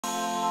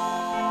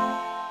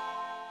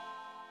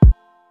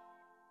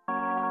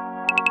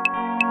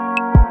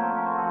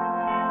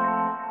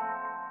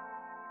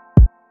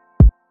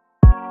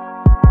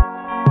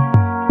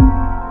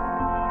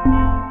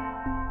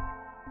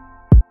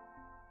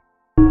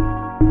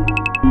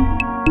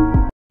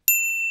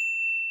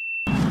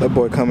That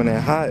boy coming in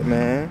hot,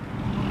 man.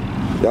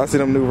 Y'all see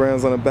them new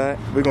rims on the back?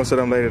 We gonna show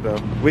them later though.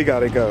 We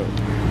gotta go.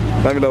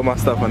 Let me load my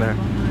stuff on there.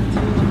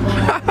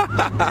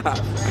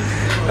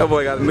 That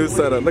boy got a new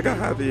setup. Look how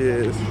happy he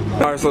is.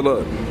 Alright, so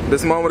look.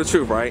 This moment of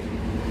truth, right?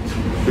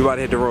 We about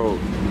to hit the road.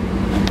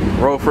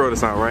 Roll for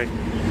this time, right?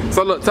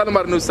 So look, tell them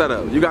about the new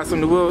setup. You got some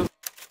new wheels?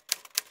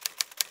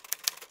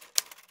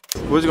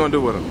 What you gonna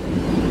do with them?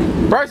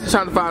 First, he's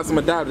trying to find some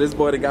adapters. This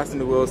boy that got some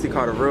new wheels, he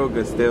caught a real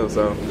good steal,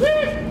 so.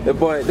 This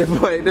boy happy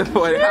now.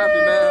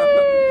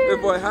 This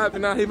boy happy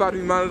now. He about to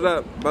be mounted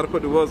up. About to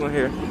put the wheels on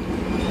here.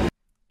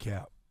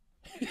 Cap.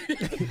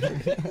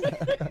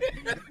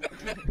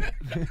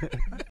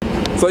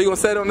 So you gonna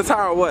set it on the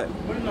tire or what?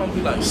 What you gonna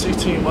be like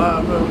 16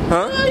 wide, bro?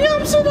 Huh? Yeah,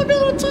 I'm sitting up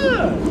there on the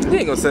tire. You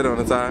ain't gonna set it on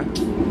the tire.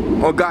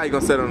 On God, you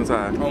gonna set it on the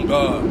tire. On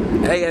God.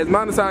 Hey, as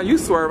mountain time, you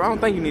swerve. I don't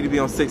think you need to be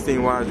on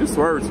 16 wide. You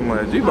swerve too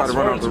much. You about to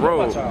run off the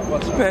road.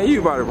 Watch out. Man, you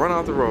about to run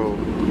off the road.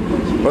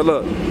 But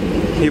look,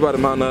 he about to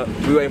mount up.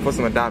 We waiting for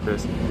some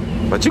adapters.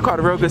 But you caught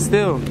a real good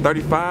steal.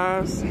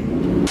 35s.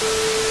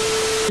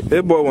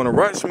 This boy wanna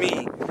rush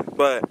me,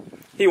 but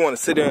he wanna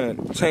sit there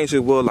and change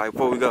his wheel like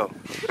before we go.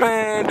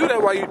 Man, do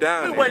that while you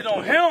down. We waiting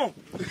on him.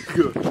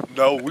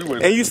 No, we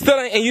waiting. And you still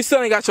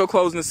ain't got your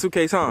clothes in the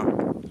suitcase, huh?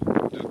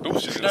 Just do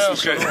shit in the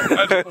suitcase.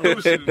 I just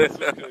do shit in the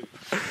suitcase.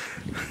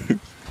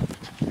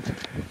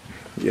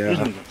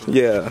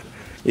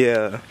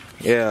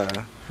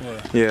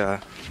 Yeah.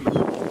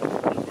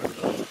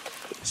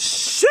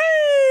 Sheesh!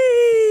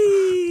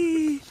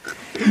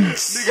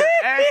 Nigga,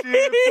 ashy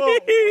as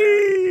fuck, boy.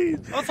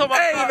 I'm talking about,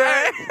 hey,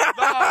 man.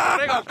 Nah,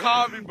 they gonna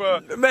call me, bro.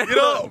 Man. Get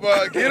up,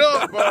 bro. Get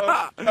up, bro.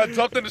 I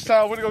jumped in the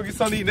shower. We gonna get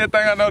something to eat. That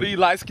thing I know these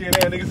light-skinned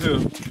ass niggas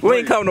do. We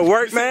ain't coming to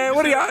work, man.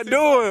 What are y'all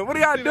doing? What are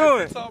y'all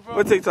doing?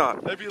 What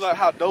TikTok? They be like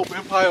how dope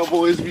Empire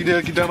boys be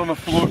there, get down on the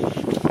floor.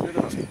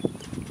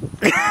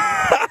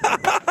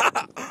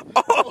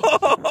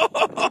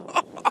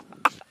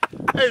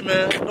 Hey,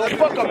 man, don't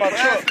fuck up my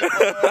truck.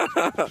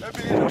 That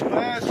be in the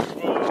flashes,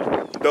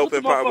 bro. Dope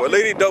Empire boy.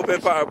 Lady Dope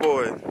Empire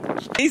boy.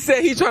 He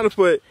said he trying to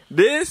put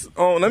this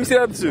on. Let me see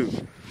the other two.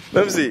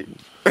 Let me see.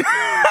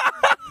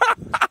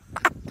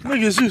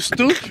 Niggas, you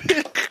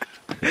stupid.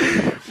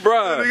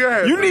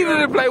 Bruh, you needed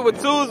to play with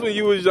tools when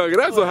you was younger.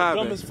 That's what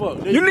happened. Dumb as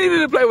fuck. You needed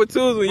to play with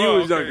tools when you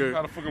was How younger.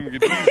 the fuck I'm gonna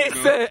get these?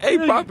 He said, hey,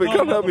 Papa,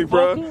 come help me,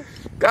 bro.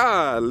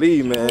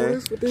 Golly, man. You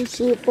stupid as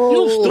fuck. Mo,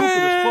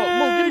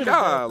 give me the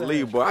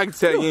Golly, boy. I can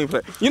tell you ain't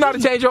play. You know how to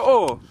change your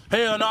oil.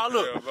 Hell no,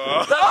 look.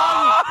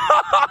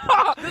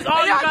 Hey,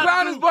 y'all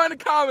clown this boy in the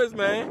comments,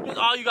 man. That's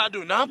all you gotta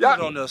do. Now put it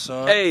on there,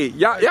 son. Hey,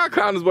 y'all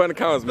clown this boy in the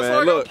comments,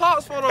 man. Look.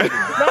 Pops for them.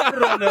 Now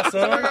put it on there,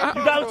 son.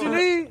 You got what you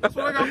need? That's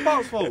what I got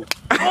pops for.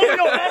 Oh,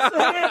 your ass in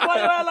here, boy.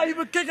 Your ass like you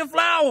been kicking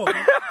flour.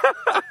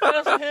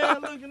 Ass in here,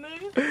 looking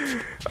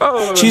nigga.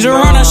 Oh, she's a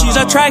runner, she's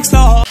a track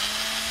star.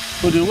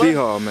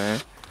 D-Hall, man.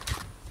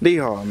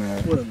 D-Hall,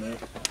 man. What, man?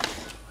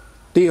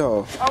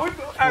 D-Hall.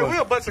 Hey, we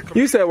a bunch of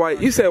You said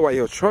why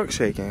your truck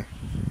shaking.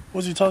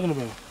 What's he talking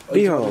about?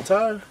 D-Hall.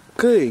 Tired?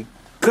 Good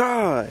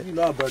God. You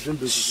know about them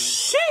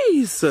bitches.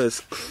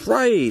 Jesus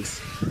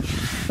Christ.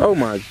 Oh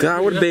my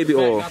God, what a baby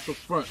oil.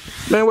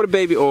 Man, what a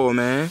baby oil,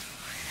 man.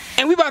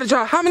 And we about to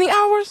drive how many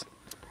hours?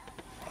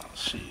 Oh,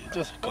 shit,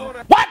 just go.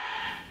 What?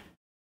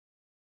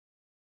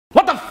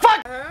 What the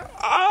fuck?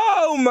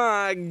 Oh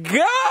my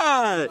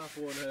God.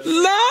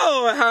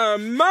 Lord have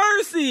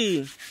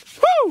mercy.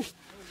 Woo.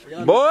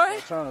 Boy.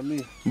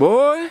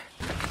 Boy.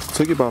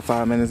 Took you about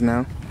 5 minutes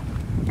now.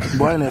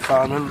 Boy, in that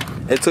 5 minutes.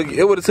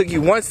 It would have took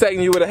you 1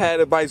 second. You would have had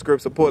the vice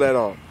grips to pull that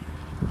off.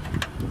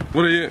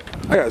 What are you?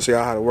 I gotta show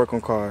y'all how to work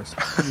on cars.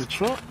 Your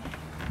truck?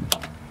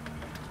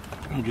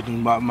 I'm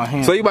getting about my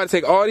hand. So you about to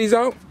take all these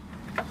out?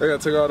 They gotta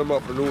take all them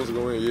out for the news to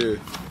go in, yeah.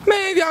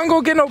 Man, y'all ain't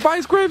gonna get no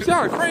vice grips.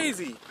 Y'all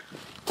crazy.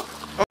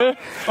 Oh,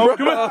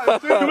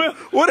 come here.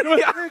 What are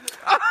y'all?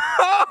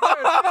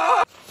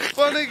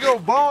 Son, nigga go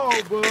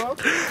bald, bro.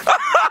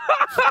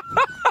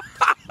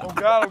 Oh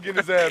God, I'm getting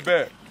his ass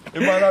back.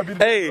 It might not be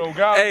the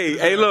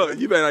Hey, look,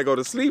 you better not go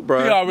to sleep,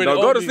 bro.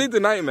 Don't go to sleep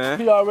tonight, man.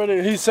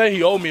 He say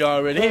he owe me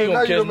already. He ain't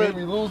gonna catch me. Now you done made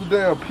me lose a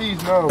damn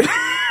piece now.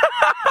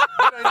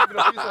 That ain't even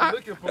a piece I'm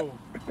looking for.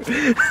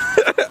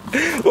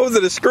 What was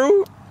it, a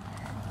screw?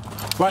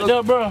 Right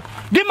there, bro.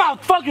 Get my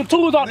fucking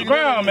tools off the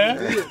ground, man.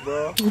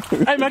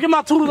 Hey, man, get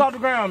my tools off the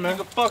ground, man.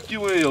 Nigga, fuck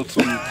you and your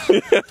tools.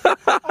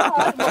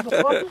 Alright,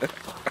 motherfucker.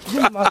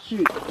 Give me my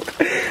shit.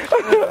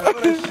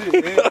 What that shit,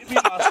 man? Give me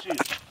my shit.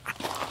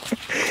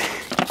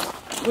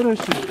 What that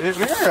shit?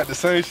 Man, I got the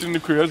same shit in the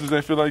crib. I just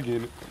ain't feel like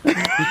getting it.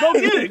 Go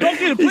get it. Go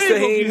get it. Please He said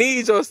go he get it.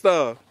 needs your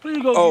stuff.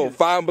 Please go Oh, get it.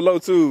 Five Below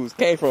Tools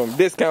came from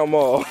Discount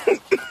Mall.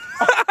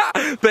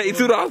 Pay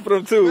 $2 for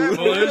them tools.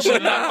 Well, this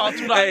shit not cost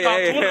 $2. Hey,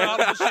 hey.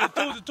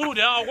 $2,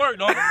 they all work,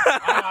 don't they?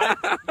 Alright.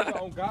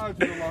 Oh God,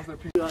 you done lost that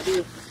piece.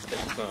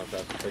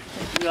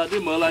 You out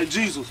there, man, like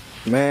Jesus.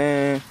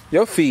 Man,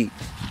 your feet,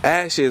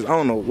 ashes, I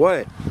don't know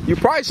what. You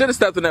probably should have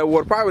stepped in that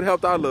water. Probably would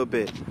have helped out a little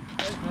bit.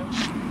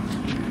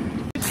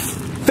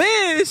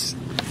 Fish?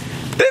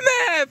 This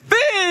man had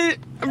fish?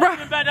 Bro.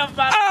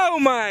 Oh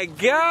my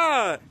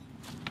God.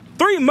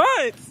 3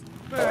 months?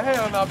 Man,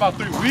 hell no, about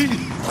 3 weeks.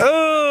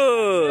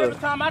 Every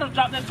time I done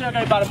dropped that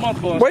tailgate about a month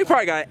ago. Boy, you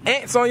probably got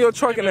ants on your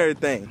truck and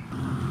everything.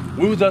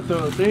 We was at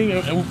the thing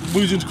and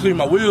we was just cleaning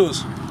my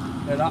wheels.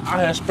 And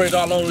I had sprayed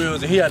all on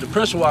wheels and he had the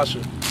pressure washer.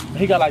 And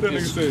he got like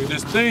this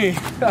thing.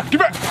 Get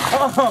back!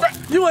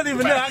 You wasn't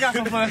even there, I got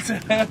some fun.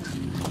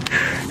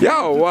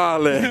 Y'all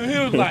wildin'. He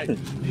was like,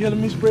 yeah, let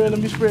me spray.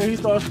 He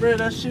started spraying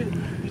that shit.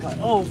 He's like,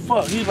 oh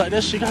fuck. He's like,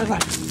 that shit. I was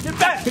like, get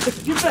back.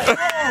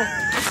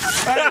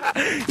 Oh.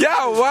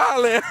 Y'all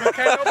wildin'.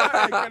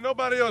 Can't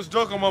nobody else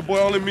joke on my boy.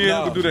 Only me and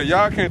him can do that.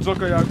 Y'all can't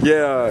joke on y'all.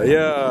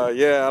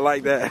 Yeah, I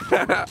like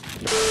that.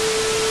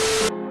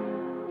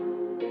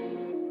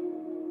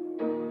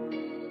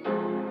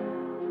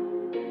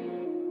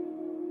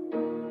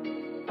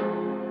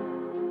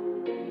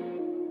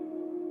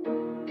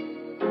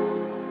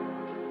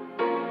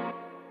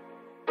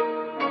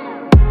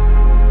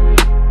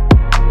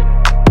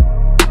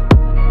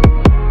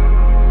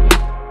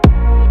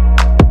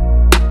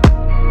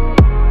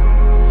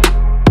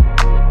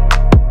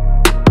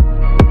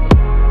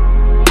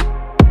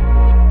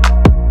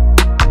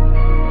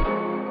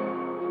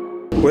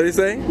 What did he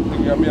say?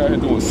 He got me out here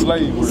doing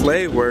slave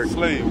work.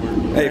 Slave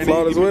work. Hey,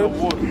 flawless wheels?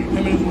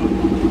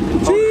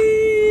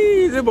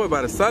 Jeez, this boy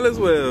about to sell his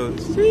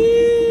wheels.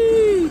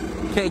 Jeez.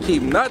 Can't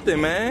keep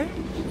nothing, man.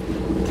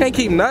 Can't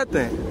keep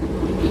nothing.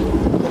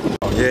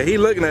 Yeah, he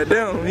looking at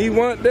them. He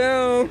want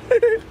them.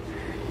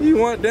 He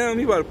want them.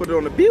 He about to put it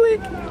on the Buick.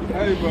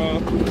 Hey, bro. I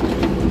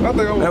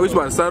think I'm Now we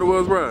about to sell the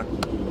wheels, bro.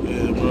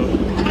 Yeah, bro.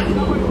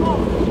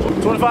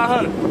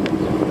 2,500.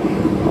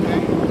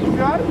 You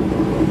got it?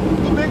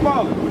 The big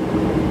baller.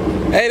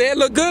 Hey, they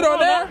look good on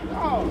there.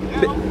 Oh,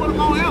 yeah, I'm put them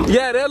on out.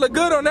 Yeah, they look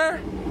good on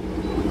there.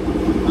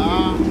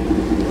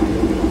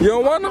 You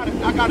don't want them?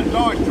 I got a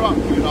Dodge truck,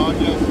 you know,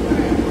 just.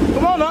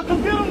 Come on now,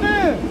 come get them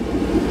then.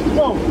 Come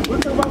on, we'll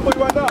take them out for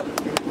you right now.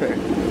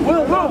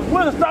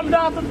 We'll stop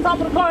down to the top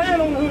of the car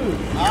and on the hood.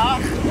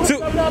 We'll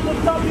stop down to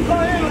the top of the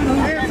car and on the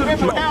hood.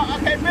 I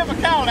can't remember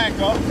Cadillac,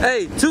 though.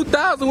 Hey,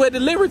 2,000 will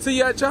deliver to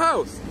you at your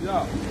house.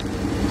 Yeah.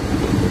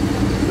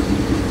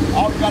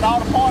 Oh, you got all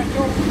the parts,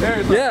 too?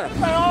 Everything. Yeah.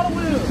 Hey, all the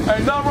wheels.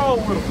 Ain't nothing wrong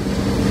with them.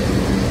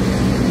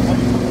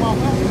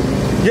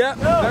 Yep.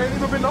 They ain't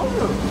even been over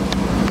here.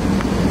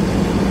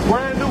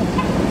 Brand new.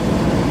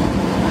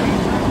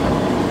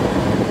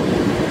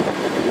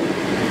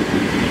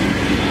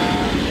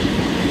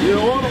 You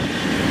don't want them?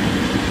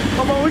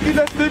 Come on, we get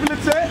that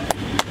stimulus check.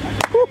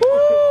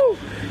 Woohoo!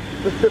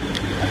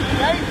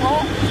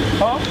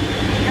 Huh?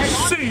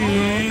 See.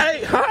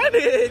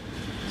 800.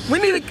 We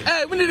need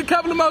a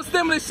couple of more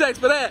stimulus checks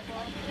for that.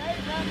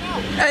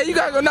 Hey, you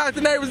gotta go knock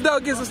the neighbor's door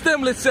and get some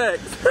stimulus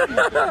checks.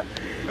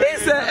 He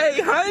said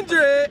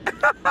 800.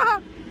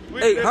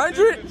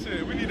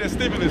 800? We need that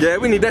stimulus. Yeah,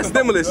 we need that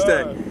stimulus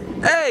check.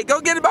 Hey, go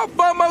get about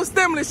 4 more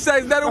stimulus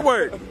checks. That'll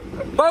work.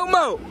 4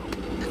 more.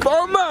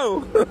 4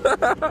 more.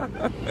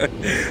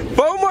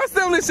 4 more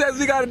stimulus checks.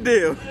 We got a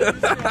deal.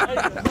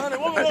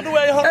 What we gonna do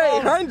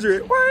 800?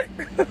 800? What?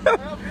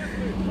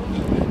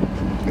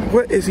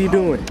 What is he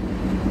doing?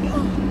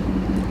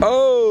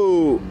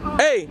 Oh,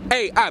 hey,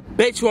 I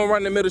bet you won't run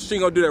in the middle of the street.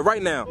 Gonna do that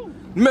right now.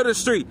 Middle of the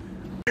street.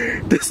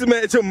 This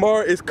man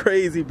Jamar is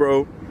crazy,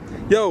 bro.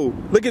 Yo,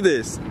 look at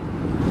this.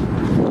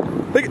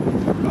 Look at,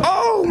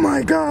 oh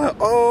my God.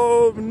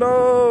 Oh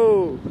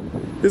no.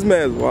 This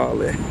man's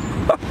wildin'.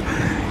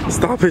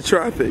 Stopping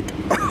traffic.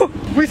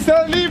 We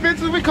selling these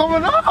bitches, we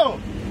coming out.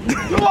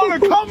 You wanna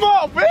come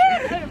up, man?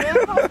 Hey, man,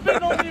 I'm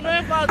spitting on me,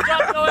 man, if I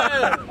drop your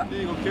ass. You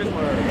ain't gonna catch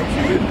my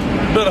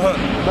ass. Better hunt.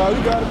 No,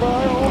 you got it, bro.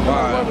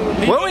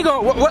 When we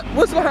gonna,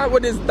 what's gonna happen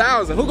with this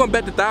 1,000? Who gonna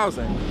bet the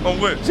 1,000? On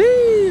what?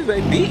 Jeez,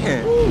 they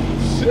beating. Ooh,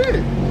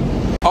 shit.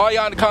 All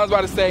y'all in the comments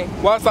about to say,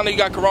 why something you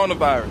got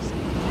coronavirus?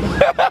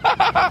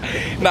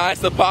 Nah,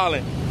 it's the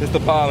pollen. It's the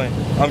pollen.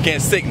 I'm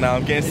getting sick now.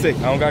 I'm getting sick.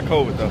 I don't got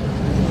COVID though.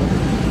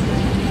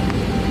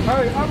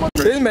 Hey, how much?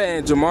 This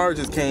man Jamar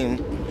just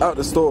came out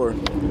the store.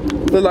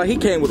 Look like he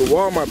came with a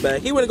Walmart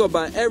bag. He went to go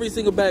buy every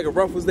single bag of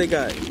Ruffles they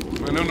got.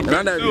 Man, And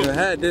I never even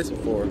had this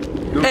before.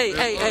 Hey.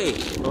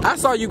 I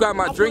saw you got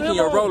my drink in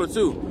your roller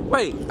too.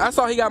 Wait, I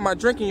saw he got my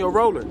drink in your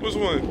roller. Which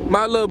one?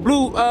 My little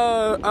blue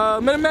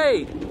Minute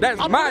Maid. That's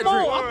my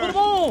drink. I put them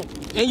on.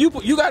 And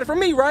you got it from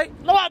me, right?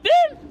 No, I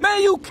didn't.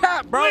 Man, you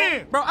cap, bro.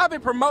 When? Bro, I've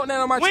been promoting that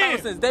on my channel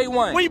since day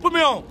one. When you put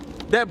me on?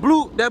 That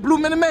blue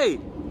Minute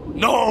Maid.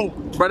 No.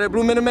 Bro, that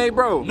blue Minute Maid,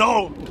 bro.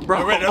 No.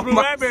 Bro, That blue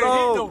my raspberry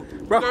soul. hit though.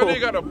 Bro, They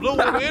got a blue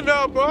one in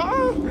there, bro.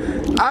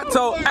 I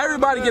told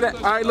everybody get that.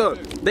 All right,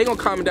 look, they gonna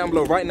comment down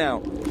below right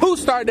now. Who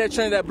started that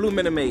trend of that blue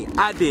Minute Maid?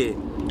 I did.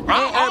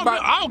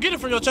 I don't get it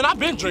from your channel. I've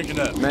been drinking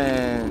that.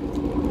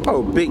 Man,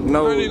 oh big You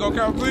nose. ain't gonna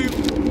count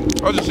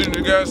Cleveland? I just seen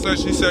the guy say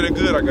she said it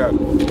good. I got it.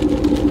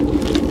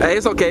 Hey,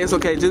 it's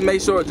okay. Just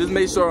make sure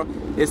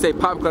it say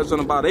Pop Clutch on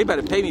the bottle. They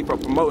better pay me for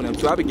promoting them,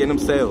 so I be getting them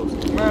sales.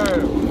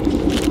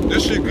 Man,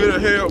 this shit good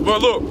as hell.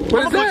 But look,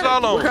 What I'm is gonna put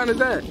y'all that? on. What kind is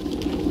that?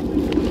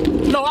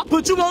 No, I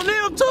put you on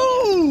them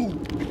too.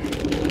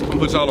 I'm gonna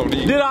put y'all on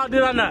these. Did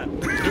I not? You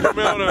put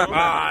me on there. All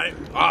right.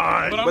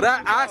 Alright. But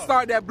I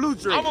started that blue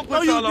drink. I'm gonna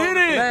put y'all on.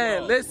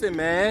 Man, listen,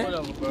 man.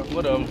 Whatever, bro.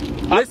 Whatever.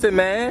 Listen,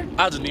 man.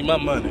 I just need my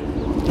money.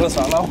 That's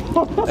all I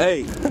want.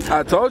 Hey,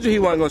 I told you he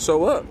wasn't gonna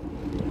show up.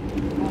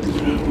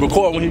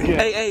 Record when he can.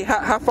 Hey,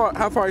 how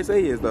far he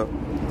say he is though?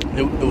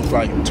 It was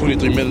like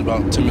 23 minutes,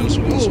 about 10 minutes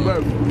ago.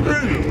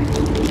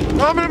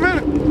 How many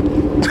minutes?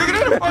 Nigga,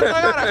 that the fuck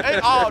I ate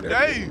all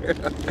day.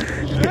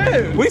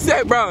 Damn. We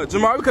said, bro,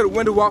 Jamar, we could have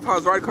went to Waffle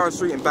House right across the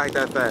street and back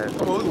that fast.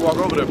 Come on, we can walk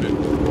over that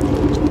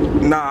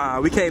bitch. Nah,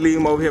 we can't leave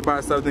him over here by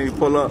himself then he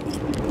pull up.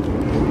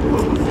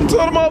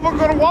 Tell the motherfucker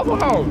go to Waffle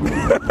House.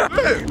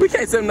 We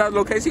can't send him another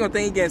location, he gonna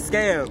think he getting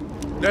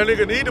scammed. That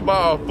nigga need to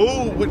buy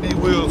food with these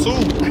wheels too.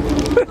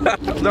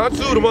 Not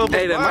two, the motherfucker.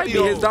 Hey, that might be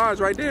his Dodge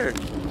right there.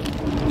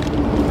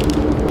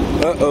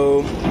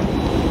 Uh-oh.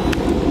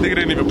 Nigga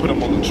didn't even put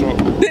him on the truck.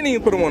 Didn't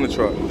even put him on the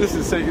truck. This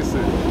is second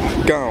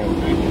set.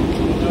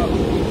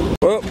 Gone.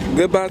 Well,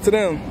 goodbye to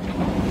them.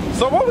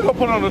 So what we gonna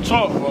put on the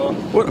truck, bro?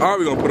 What are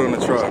we gonna put on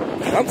the truck?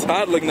 I'm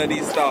tired of looking at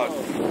these stocks.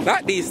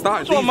 Not these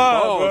stocks, these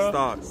ball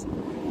stocks.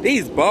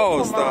 These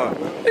ball stocks.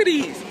 Look at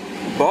these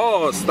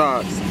ball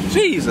stocks.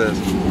 Jesus.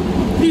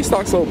 These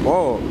stocks so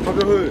bald.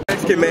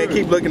 Mexican man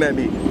keep looking at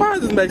me. Why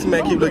does this Mexican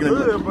man keep looking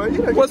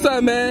at me? What's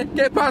up, man?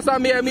 ¿Qué pasa,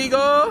 mi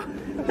amigo?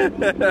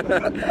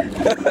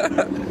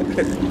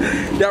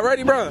 Y'all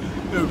ready, bro?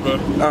 Yeah, bro.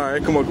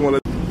 Alright, come on.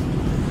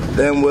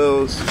 Them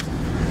wheels.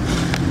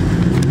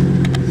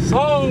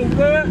 Oh,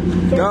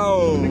 man.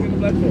 Go.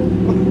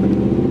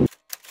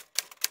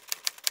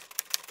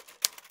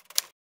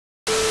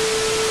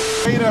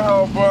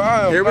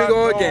 Here we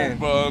go again.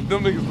 Bro.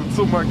 Them niggas done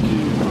took my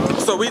keys, bro.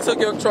 So we took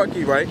your truck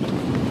key, right?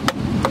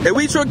 If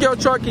we took your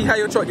truck key, how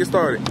your truck get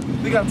started?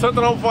 Nigga, I turned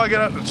it on before I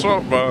get out the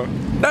truck, bro.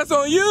 That's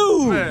on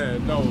you.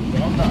 Man, no,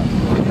 bro. I'm not.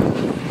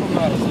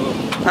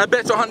 I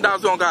bet you $100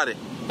 we don't got it.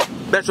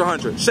 Bet you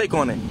 100. Shake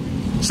on it.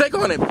 Shake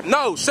on it.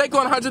 No, shake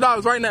on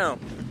 $100 right now.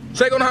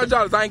 Shake on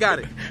 $100. I ain't got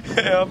it.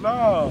 Hell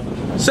no.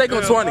 Shake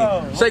on 20.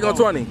 Shake on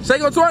 20.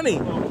 Shake on 20.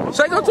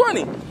 Shake on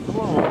 20.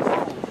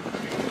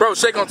 Bro,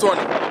 shake on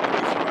 20.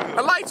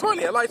 I like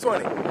 20. I like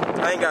 20.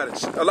 I ain't got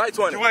it. I like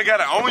 20. You ain't got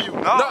it on you,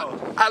 no.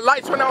 No, I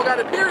like 20. I don't got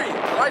it, period.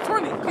 I like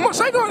 20. Come on,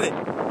 shake on it.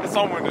 It's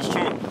somewhere in this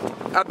truck.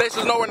 I bet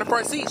there's nowhere in the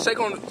front seat. Shake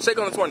on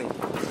the 20.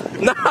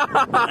 Nah.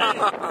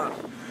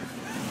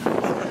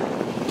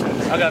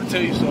 I gotta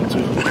tell you something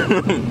too.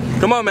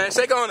 Come on, man.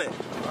 Shake on it.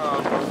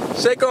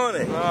 Shake on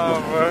it.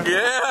 Bro.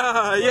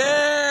 Yeah.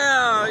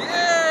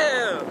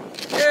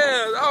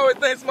 I always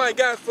think somebody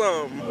got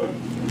some.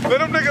 Let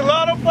them niggas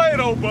lot of play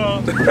though, bro.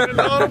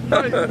 Lot of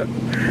play.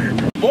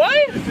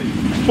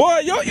 Boy,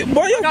 your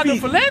got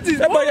feet. the phalanges,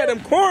 That boy boy. got them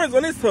corns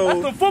on his That's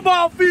toes. the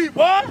football feet,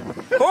 boy.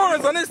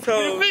 Corns on his Your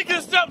toes. feet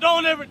get stepped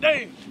on every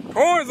day.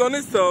 Corns on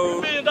his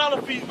toes. $1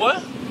 million feet, boy.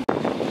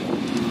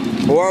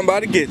 Boy, I'm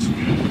about to get you.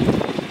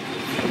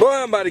 Boy,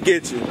 I'm about to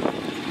get you.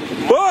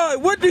 Boy,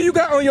 what do you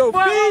got on your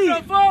Boy, feet?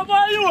 what the fuck,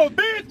 boy? You a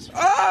bitch.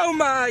 Oh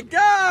my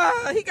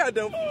God, he got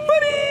them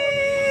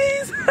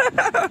footies.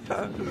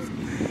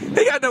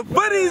 He got them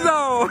footies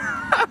on.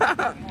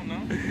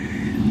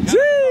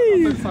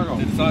 Jeez. Yeah.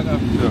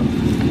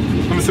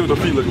 Let me see what the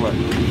feet look like.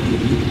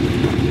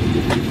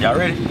 Y'all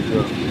ready?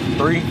 Yeah.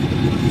 3,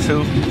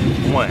 2,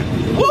 1.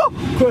 Woo!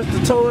 Cross the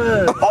toe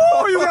ass.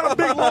 Oh, you got a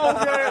big long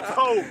ass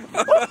toe.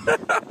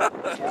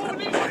 Oh,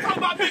 nigga, talk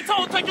about big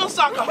toe, take your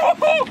sock off.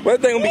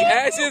 What thing gonna be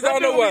ashes? I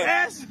don't know what.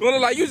 Ashes. Gonna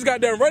look like you just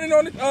got done running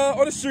on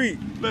the street.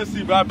 Let's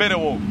see, but I bet it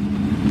won't.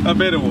 I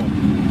bet it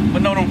won't.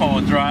 But no, them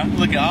hoes dry.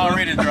 Look at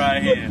already dry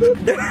here.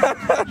 Leave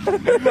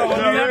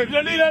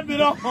that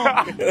bit on.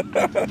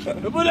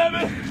 Put that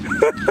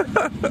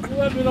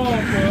bit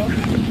on, bro.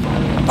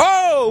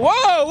 Oh,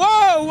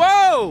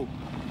 whoa.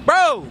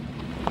 Bro.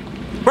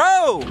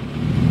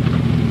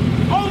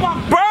 Oh my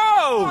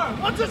Bro.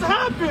 God. What just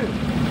happened?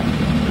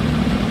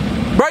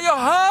 Bro, your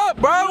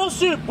hub, bro. Your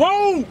shit,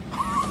 bro.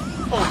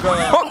 Oh,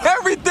 God. On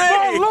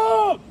everything. Bro,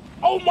 look.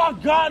 Oh my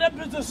God, that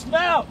bitch just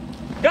snapped.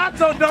 Got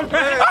your dumb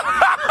ass.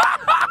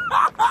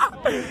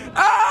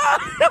 Y'all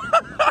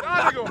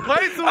nigga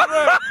play too much.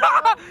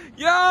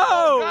 Yo.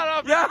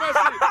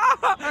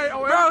 Hey,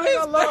 everything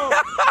I love.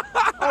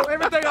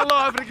 Everything I love,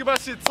 I'm gonna get my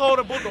shit told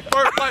and book the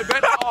first flight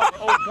back to Auburn.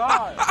 Oh,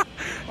 God.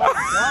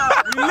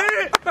 We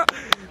lit.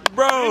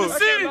 Bro.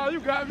 You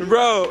got me.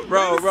 Bro,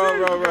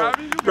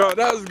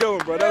 that was going,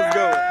 bro. That was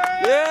going.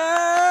 Yeah.